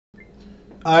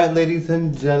Alright, ladies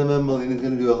and gentlemen, Melina's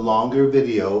going to do a longer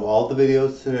video. All the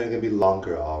videos today are going to be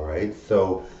longer, alright?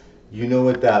 So, you know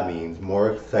what that means.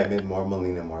 More excitement, more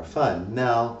Melina, more fun.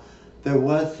 Now, there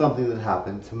was something that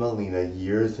happened to Melina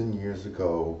years and years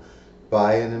ago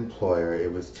by an employer.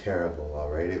 It was terrible,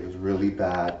 alright? It was really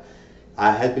bad.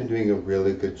 I had been doing a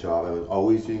really good job. I was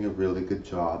always doing a really good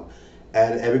job.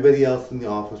 And everybody else in the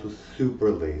office was super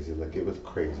lazy. Like, it was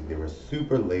crazy. They were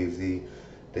super lazy.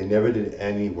 They never did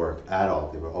any work at all.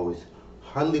 They were always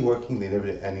hardly working. They never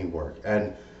did any work.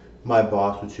 And my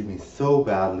boss would treat me so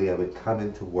badly. I would come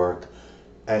into work.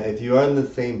 And if you are in the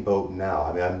same boat now,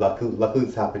 I mean, luckily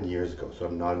this happened years ago, so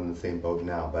I'm not in the same boat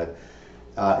now. But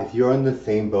if you're in the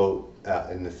same boat,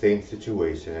 in the same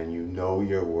situation, and you know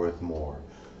you're worth more,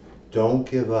 don't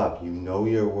give up. You know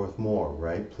you're worth more,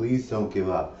 right? Please don't give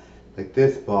up. Like,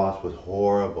 this boss was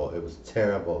horrible. It was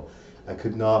terrible. I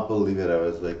could not believe it. I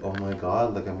was like, oh my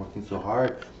God, like, I'm working so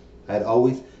hard. I'd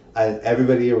always,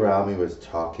 everybody around me was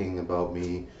talking about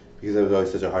me because I was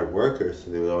always such a hard worker. So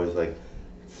they were always like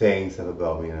saying stuff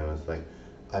about me, and I was like,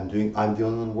 I'm the only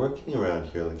one working around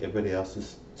here. Like, everybody else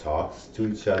just talks to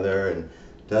each other and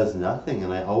does nothing.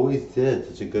 And I always did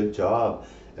such a good job,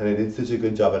 and I did such a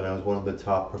good job, and I was one of the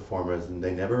top performers, and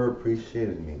they never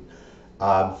appreciated me.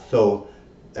 So,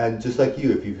 and just like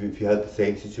you, if you had the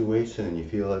same situation and you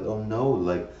feel like, oh no,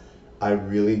 like, I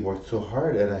really worked so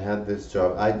hard and I had this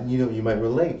job. You might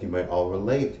relate. You might all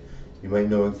relate. You might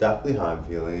know exactly how I'm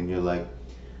feeling, and you're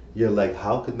like,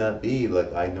 how could that be?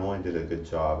 Like, I know I did a good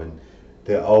job, and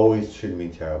they always treated me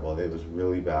terrible. It was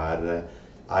really bad, and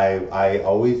I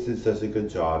always did such a good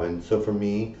job. And so for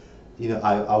me,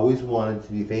 I always wanted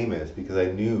to be famous because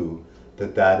I knew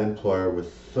that that employer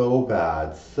was so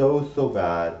bad, so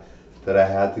bad, that I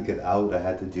had to get out. I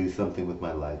had to do something with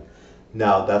my life.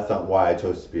 Now, that's not why I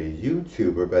chose to be a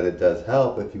YouTuber, but it does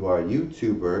help. If you are a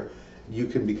YouTuber, you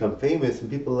can become famous, and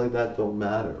people like that don't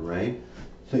matter, right?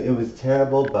 So it was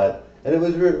terrible, and it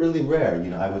was really rare.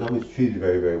 I was always treated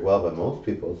very, very well by most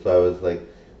people. So I was like,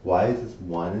 why is this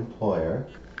one employer?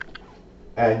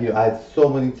 And I had so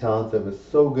many talents. I was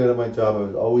so good at my job. I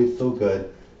was always so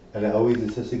good, and I always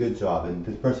did such a good job. And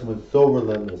this person was so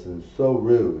relentless and so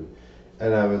rude,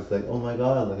 and I was like, oh my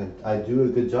God, like, I do a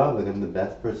good job. Like, I'm the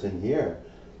best person here.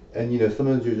 And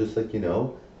sometimes you're just like,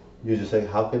 you're just like,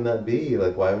 how can that be?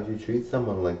 Like, why would you treat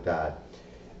someone like that?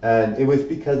 And it was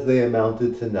because they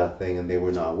amounted to nothing and they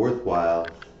were not worthwhile.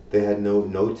 They had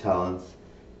no talents.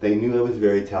 They knew I was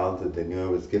very talented. They knew I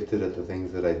was gifted at the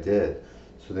things that I did.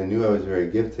 So they knew I was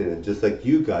very gifted, and just like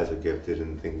you guys are gifted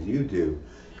in the things you do.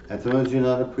 And sometimes you're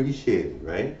not appreciated,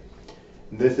 right?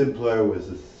 This employer was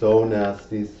just so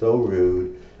nasty, so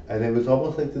rude, and it was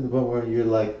almost like to the point where you're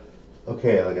like,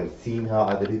 okay, like, I've seen how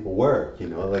other people work,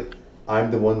 like, I'm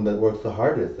the one that works the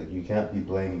hardest. Like, you can't be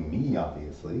blaming me,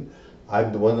 obviously.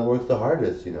 I'm the one that works the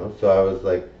hardest. So I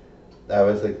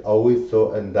was like always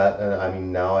so, and I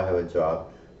mean, now I have a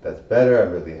job that's better.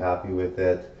 I'm really happy with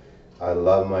it. I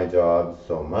love my job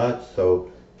so much.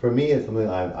 So for me, it's something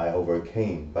I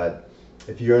overcame. But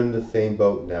if you're in the same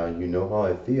boat now, you know how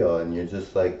I feel, and you're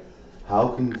just like, how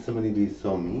can somebody be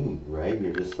so mean, right?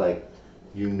 You're just like,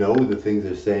 the things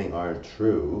they're saying aren't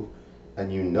true,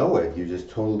 and you know it. You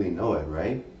just totally know it,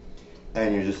 right?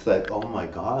 And you're just like, oh my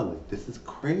God, like, this is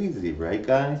crazy, right,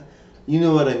 guys? You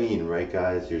know what I mean, right,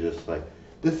 guys? You're just like,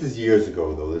 this is years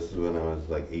ago, though. This is when I was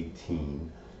like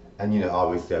 18. And,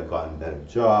 obviously I've gotten better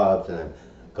jobs and I've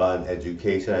gotten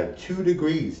education. I have 2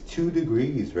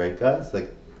 degrees, right, guys?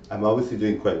 Like, I'm obviously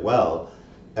doing quite well.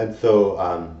 And so,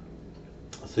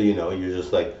 you're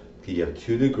just like, okay, you have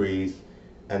 2 degrees,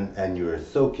 and you were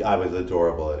I was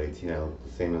adorable at 18. I look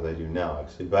the same as I do now,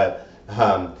 actually. But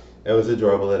I was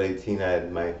adorable at 18. I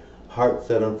had my heart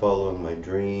set on following my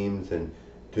dreams and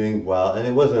doing well. And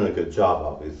it wasn't a good job,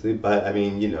 obviously. But I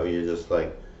mean, you're just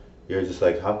like,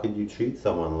 how could you treat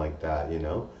someone like that?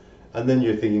 And then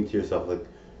you're thinking to yourself, like,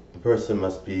 the person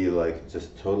must be like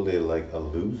just totally like a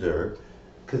loser,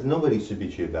 because nobody should be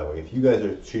treated that way. If you guys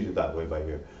are treated that way by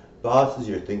your bosses,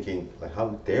 you're thinking, like, how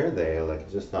dare they? Like,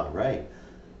 it's just not right.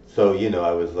 So,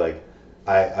 I was like,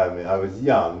 I mean, I was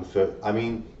young. So, I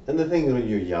mean, and the thing is, when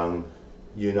you're young,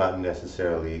 you're not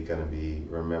necessarily going to be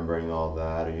remembering all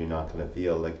that, or you're not going to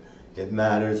feel like it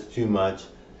matters too much.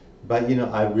 But,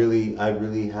 I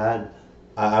really had,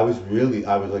 I was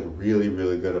like really,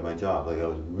 really good at my job. Like, I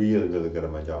was really, really good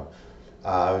at my job.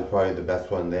 I was probably the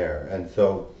best one there. And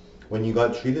so when you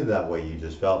got treated that way, you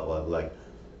just felt like,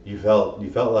 you felt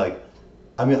like,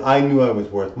 I mean, I knew I was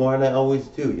worth more, and I always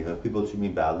do. If people treat me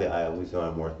badly, I always know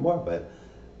I'm worth more. But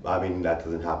I mean, that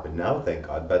doesn't happen now, thank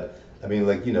God. But I mean,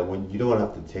 like, when you don't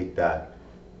have to take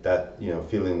that,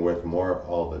 feeling worth more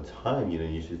all the time.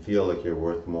 You should feel like you're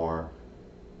worth more.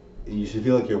 You should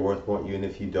feel like you're worth more, even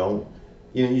if you don't.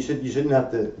 You shouldn't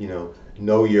have to,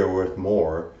 know you're worth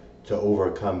more to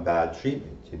overcome bad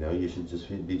treatment. You should just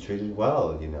be treated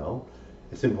well.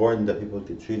 It's important that people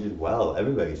get treated well.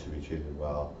 Everybody should be treated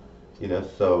well.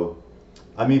 So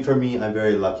I mean, for me, I'm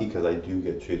very lucky because I do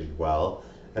get treated well,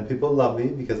 and people love me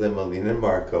because I'm Mileena and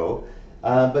Marco.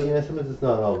 But sometimes it's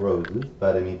not all roses.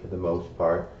 But I mean, for the most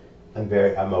part,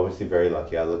 I'm obviously very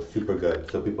lucky. I look super good,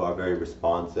 so people are very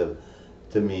responsive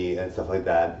to me and stuff like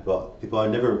that. People are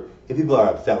never. If people are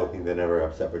upset with me, they're never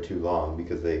upset for too long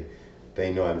because they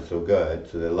know I'm so good,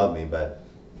 so they love me. But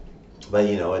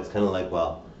it's kind of like,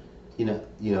 well,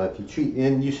 if you treat,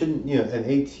 and you shouldn't, at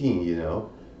 18,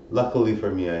 luckily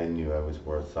for me, I knew I was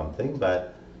worth something.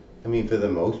 But I mean, for the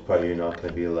most part, you're not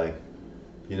going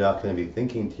to be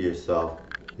thinking to yourself,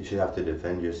 you should have to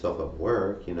defend yourself at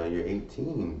work. You're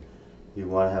 18. You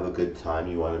want to have a good time.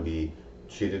 You want to be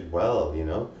treated well.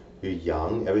 You're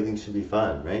young. Everything should be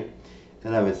fun, right?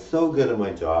 And I was so good at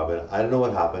my job, and I don't know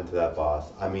what happened to that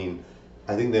boss. I mean,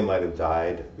 I think they might have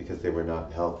died because they were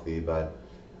not healthy, but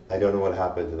I don't know what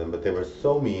happened to them. But they were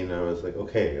so mean, and I was like,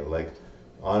 okay, like,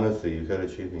 honestly, you could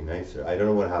have treated me nicer. I don't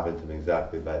know what happened to them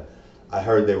exactly, but I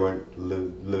heard they weren't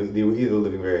living. They were either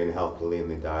living very unhealthily and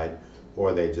they died,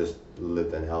 or they just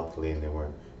lived unhealthily and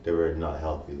they were not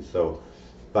healthy. So,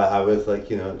 but I was like,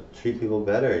 treat people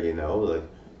better. Like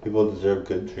people deserve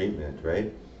good treatment,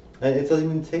 right? And it doesn't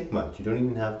even take much. You don't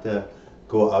even have to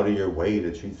go out of your way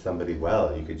to treat somebody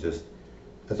well. You could just,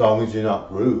 as long as you're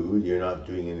not rude, you're not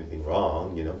doing anything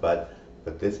wrong,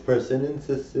 But this person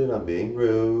insisted on being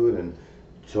rude and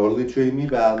totally treated me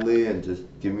badly and just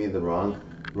give me the wrong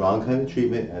kind of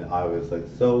treatment, and I was like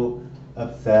so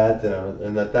upset.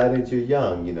 And at that age you're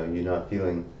young, you're not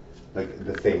feeling like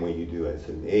the same way you do at a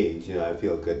certain age. I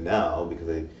feel good now because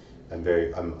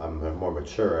I'm more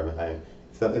mature.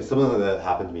 If something like that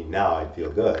happened to me now, I'd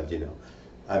feel good.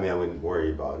 I mean, I wouldn't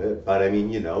worry about it, but I mean,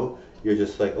 you're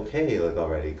just like, okay, like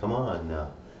already, come on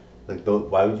now. Like,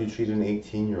 why would you treat an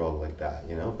 18-year-old like that,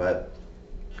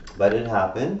 But it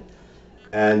happened.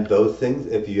 And those things,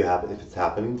 if it's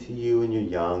happening to you and you're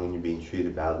young and you're being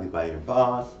treated badly by your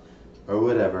boss or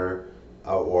whatever,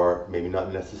 or maybe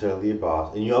not necessarily your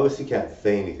boss, and you obviously can't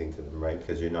say anything to them, right?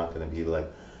 Because you're not going to be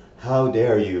like, how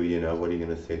dare you, what are you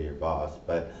going to say to your boss?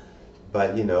 But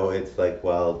it's like,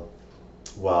 well,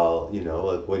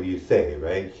 like what do you say,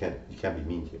 right? You can't be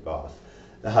mean to your boss.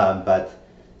 But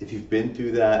if you've been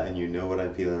through that and you know what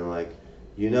I'm feeling like,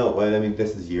 what I mean.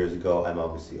 This is years ago. I'm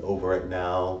obviously over it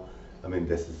now. I mean,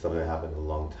 this is something that happened a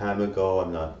long time ago.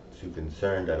 I'm not too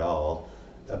concerned at all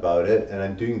about it, and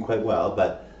I'm doing quite well.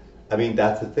 But I mean,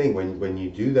 that's the thing. When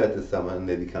you do that to someone and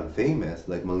they become famous,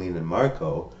 like Mileena and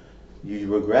Marco,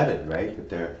 you regret it, right?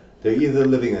 That they're either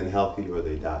living unhealthy or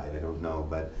they died. I don't know,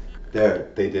 but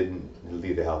they didn't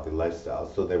lead a healthy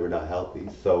lifestyle, so they were not healthy.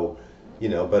 So,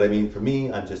 But I mean, for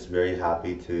me, I'm just very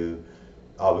happy to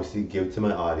obviously give to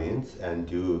my audience and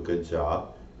do a good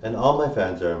job. And all my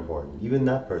fans are important. Even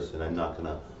that person, I'm not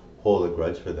gonna hold a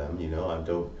grudge for them.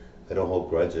 I don't hold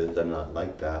grudges. I'm not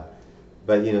like that.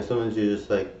 But sometimes you're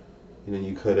just like,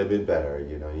 you could have been better.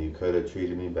 You could have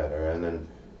treated me better. And then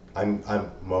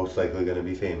I'm most likely gonna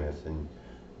be famous, and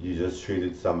you just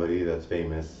treated somebody that's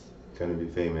famous, gonna be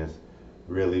famous,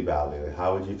 really badly. Like,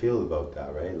 how would you feel about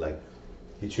that, right? Like,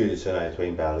 you treated Shania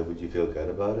Twain badly. Would you feel good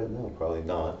about it? No, probably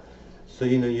not. So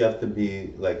you have to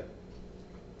be like,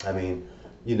 I mean,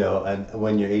 and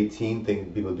when you're 18,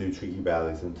 people do treat you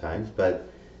badly sometimes, but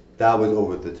that was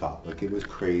over the top. Like, it was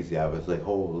crazy. I was like,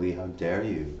 holy, how dare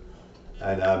you?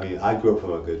 And I mean, I grew up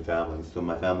from a good family, so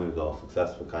my family was all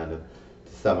successful, kind of,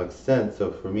 to some extent.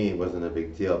 So for me, it wasn't a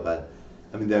big deal. But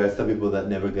I mean, there are some people that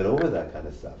never get over that kind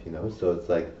of stuff. So it's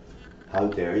like, how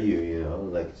dare you?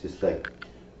 Like, it's just like,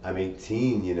 I'm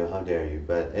 18, how dare you?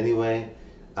 But anyway,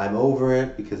 I'm over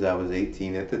it because I was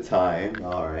 18 at the time.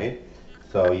 All right.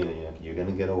 So you're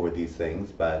gonna get over these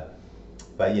things, but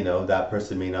that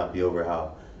person may not be over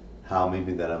how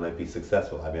maybe that I might be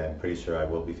successful. I mean, I'm pretty sure I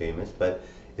will be famous, but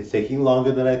it's taking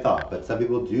longer than I thought. But some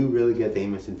people do really get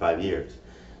famous in 5 years,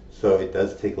 so it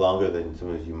does take longer than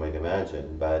some of you might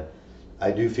imagine. But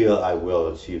I do feel I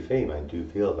will achieve fame. I do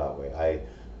feel that way.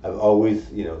 I've always,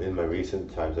 in my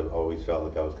recent times, I've always felt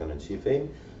like I was gonna achieve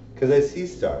fame because I see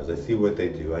stars. I see what they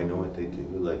do. I know what they do.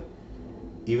 Like,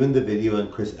 even the video on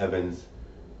Chris Evans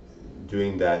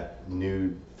doing that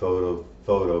nude photo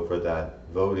for that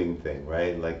voting thing,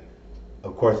 right? Like,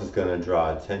 of course it's gonna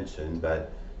draw attention,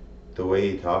 but the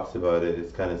way he talks about it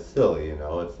is kind of silly.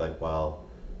 It's like, well,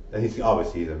 and he's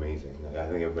amazing. Like, I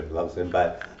think everybody loves him,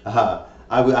 but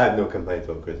I have no complaints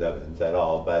about Chris Evans at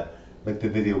all, but like the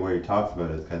video where he talks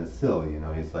about it is kind of silly, you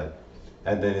know. He's like,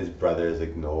 and then his brother is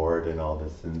ignored and all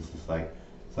this, and it's like,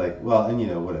 well, and you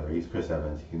know, whatever. He's Chris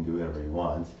Evans. He can do whatever he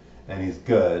wants, and he's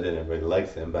good, and everybody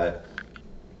likes him. But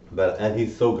and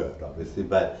he's so good, obviously.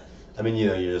 But I mean, you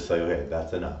know, you're just like, okay,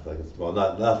 that's enough. Like, it's, well,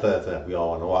 not that that's enough. We all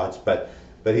want to watch, but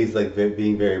he's like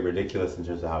being very ridiculous in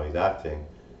terms of how he's acting,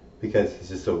 because he's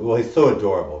just so well. He's so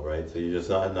adorable, right? So you're just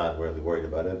not really worried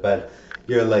about it. But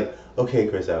you're like, okay,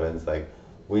 Chris Evans, like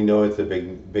we know it's a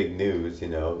big news. You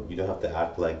know, you don't have to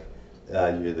act like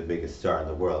you're the biggest star in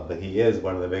the world, but he is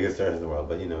one of the biggest stars in the world.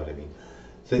 But you know what I mean.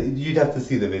 So you'd have to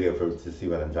see the video to see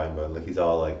what I'm talking about. Like he's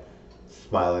all like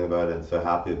smiling about it and so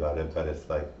happy about it, but it's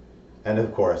like, and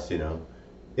of course, you know,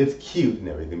 it's cute and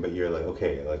everything, but you're like,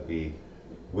 okay, like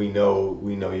we know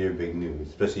you're big news,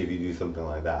 especially if you do something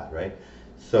like that, right?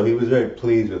 So he was very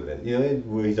pleased with it. You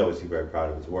know, he's obviously very proud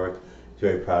of his work. He's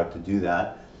very proud to do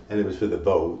that, and it was for the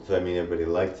vote. So I mean, everybody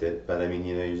liked it, but I mean,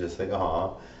 you know, you're just like,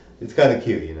 oh, it's kind of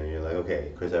cute. You know, you're like,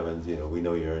 okay, Chris Evans, you know, we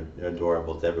know you're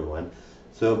adorable to everyone,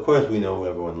 so of course we know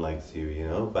everyone likes you, you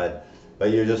know, but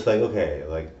you're just like, okay,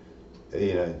 like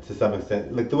you know, to some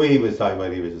extent, like the way he was talking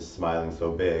about it, he was just smiling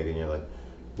so big, and you're like,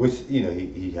 which, you know,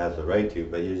 he has the right to,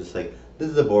 but you're just like, this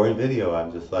is a boring video.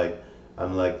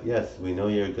 I'm like, yes, we know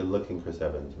you're good looking, Chris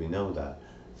Evans, we know that.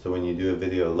 So when you do a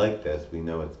video like this, we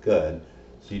know it's good.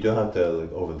 So you don't have to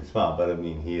like overly smile, but I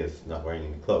mean, he is not wearing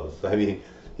any clothes. So I mean,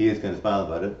 he is going to smile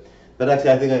about it. But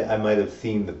actually, I think I might have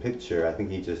seen the picture. I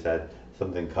think he just had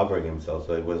something covering himself,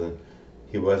 so he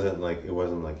wasn't like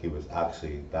he was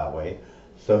actually that way.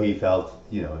 So he felt,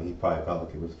 you know, he probably felt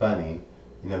like it was funny,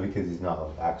 you know, because he's not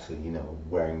like actually, you know,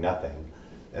 wearing nothing.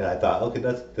 And I thought, okay,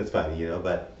 that's funny, you know,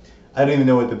 but I don't even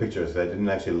know what the picture is. So I didn't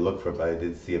actually look for it, but I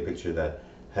did see a picture that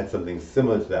had something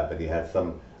similar to that, but he had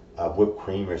some whipped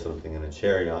cream or something and a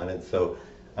cherry on it. So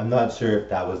I'm not sure if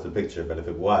that was the picture, but if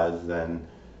it was, then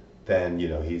you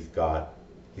know he's got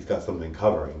something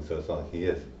covering, so it's not like he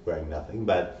is wearing nothing.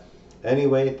 But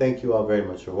anyway, thank you all very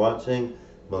much for watching.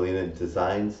 Mileena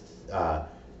designs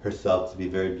herself to be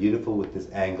very beautiful with this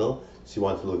angle. She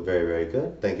wants to look very, very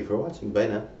good. Thank you for watching. Bye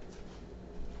now.